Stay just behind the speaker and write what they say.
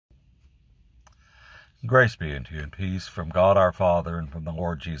Grace be unto you and peace from God our Father and from the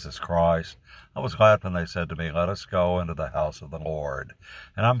Lord Jesus Christ. I was glad when they said to me, let us go into the house of the Lord.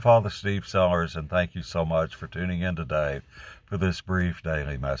 And I'm Father Steve Sellers, and thank you so much for tuning in today for this brief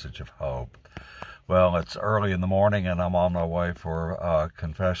daily message of hope. Well, it's early in the morning, and I'm on my way for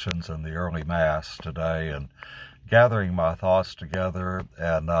confessions and the early Mass today, and gathering my thoughts together.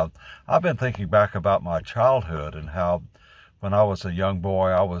 And I've been thinking back about my childhood and how when I was a young boy,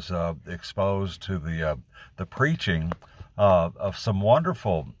 I was exposed to the preaching of some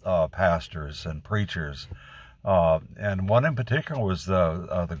wonderful pastors and preachers, and one in particular was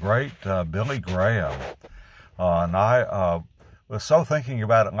the great Billy Graham. And I was so thinking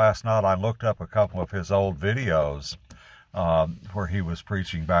about it last night. I looked up a couple of his old videos where he was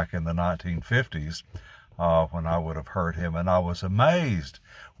preaching back in the 1950s when I would have heard him, and I was amazed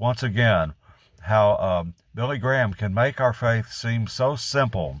once again how Billy Graham can make our faith seem so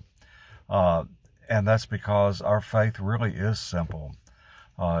simple, and that's because our faith really is simple.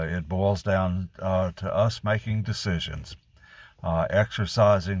 It boils down to us making decisions,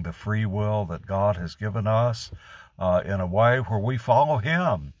 exercising the free will that God has given us in a way where we follow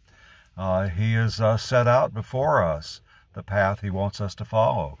Him. He has set out before us the path He wants us to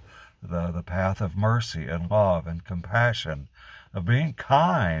follow, the path of mercy and love and compassion, of being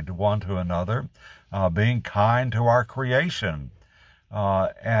kind one to another, being kind to our creation,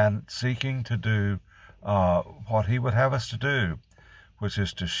 and seeking to do what He would have us to do, which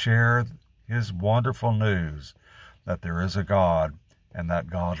is to share His wonderful news that there is a God and that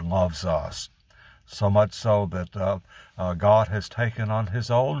God loves us. So much so that God has taken on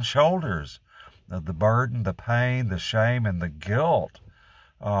His own shoulders the burden, the pain, the shame, and the guilt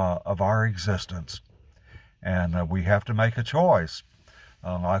of our existence. And we have to make a choice.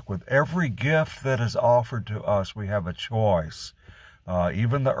 Like with every gift that is offered to us, we have a choice.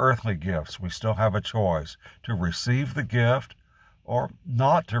 Even the earthly gifts, we still have a choice to receive the gift or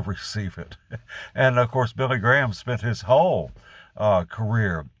not to receive it. And of course, Billy Graham spent his whole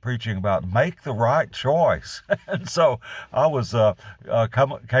career preaching about make the right choice. And so I was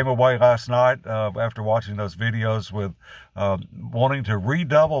came away last night after watching those videos with wanting to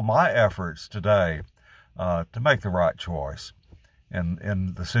redouble my efforts today to make the right choice.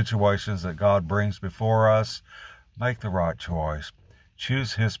 In the situations that God brings before us, make the right choice.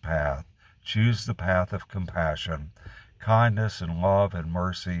 Choose His path. Choose the path of compassion, kindness and love and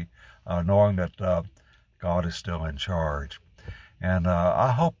mercy, knowing that God is still in charge. And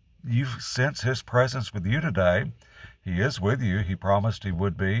I hope you sense His presence with you today. He is with you. He promised He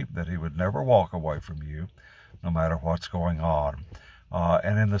would be, that He would never walk away from you, no matter what's going on.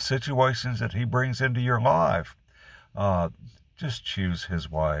 And in the situations that He brings into your life, just choose His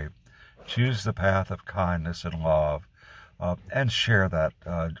way. Choose the path of kindness and love, and share that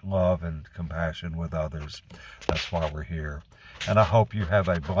love and compassion with others. That's why we're here. And I hope you have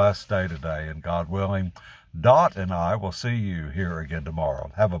a blessed day today, and God willing, Dot and I will see you here again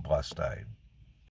tomorrow. Have a blessed day.